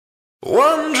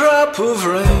One drop of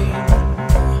rain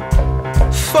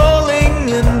falling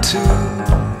into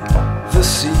the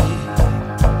sea.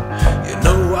 You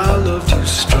know I loved you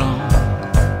strong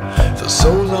for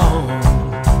so long.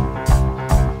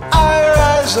 I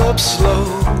rise up slow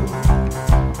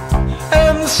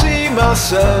and see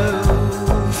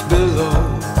myself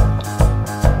below,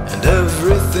 and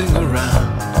everything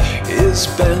around is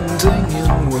bending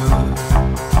inward.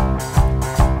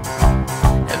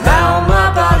 And now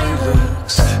my body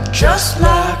looks just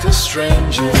like a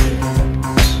stranger's.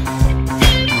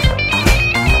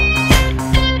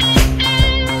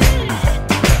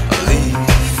 A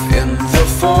leaf in the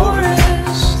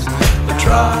forest, a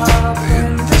drop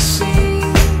in the sea,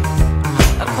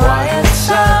 a quiet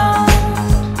sound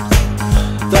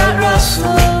that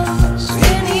rustles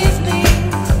in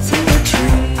evening through the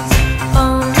trees.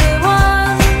 Only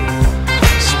one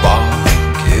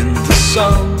spark in the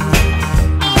sun,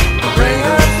 ray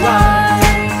of light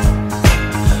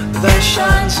that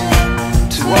shines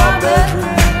into our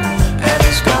bedroom, and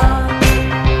it's gone,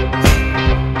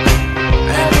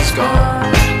 and it's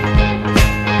gone.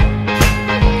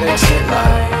 Exit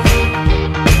light,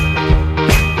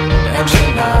 empty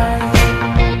night.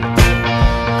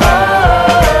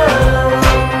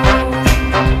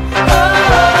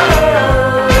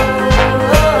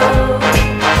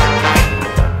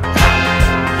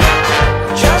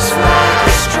 Just like a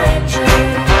stranger.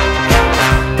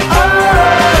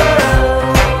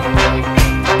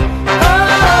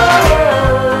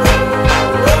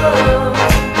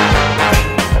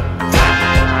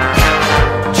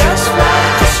 Just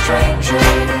like a stranger.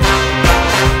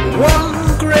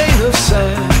 One grain of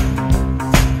sand,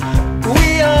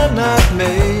 we are not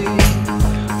made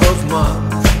of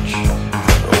much.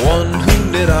 The one who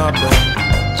knit our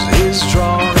bones is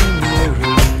drawing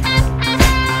nearer.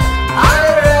 I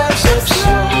rise up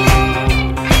slow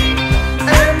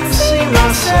and see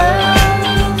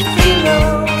myself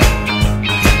below,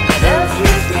 and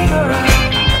everything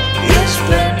around is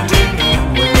blending in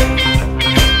with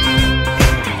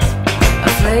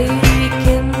a flake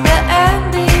in the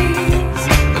Andes,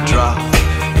 a drop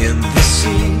in the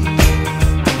sea,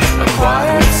 a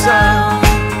quiet sound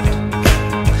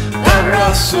that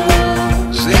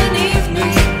rustles in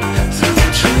evening through the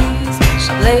trees.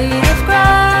 a blade of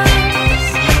grass,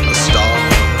 A star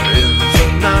in the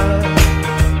night,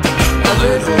 a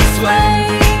little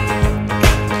flame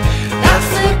that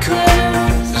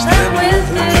flickers that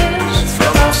withers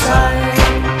from our sight.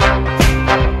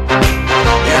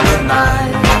 In the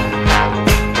night,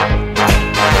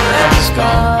 and it's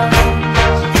gone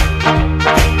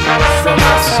from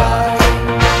our sight.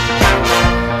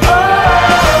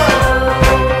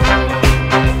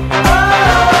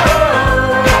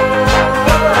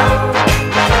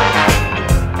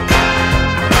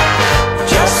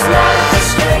 Just like a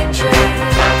stranger.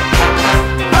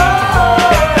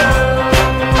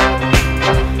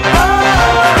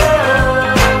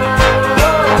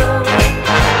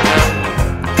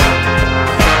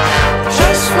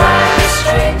 Just like a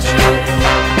stranger.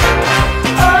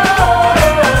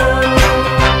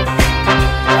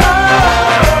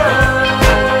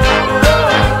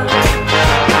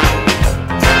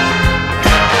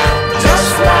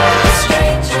 Just like a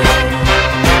stranger.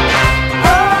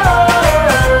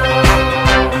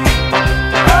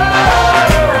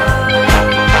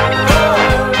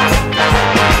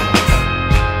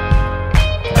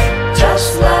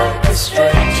 Just like a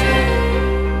stranger.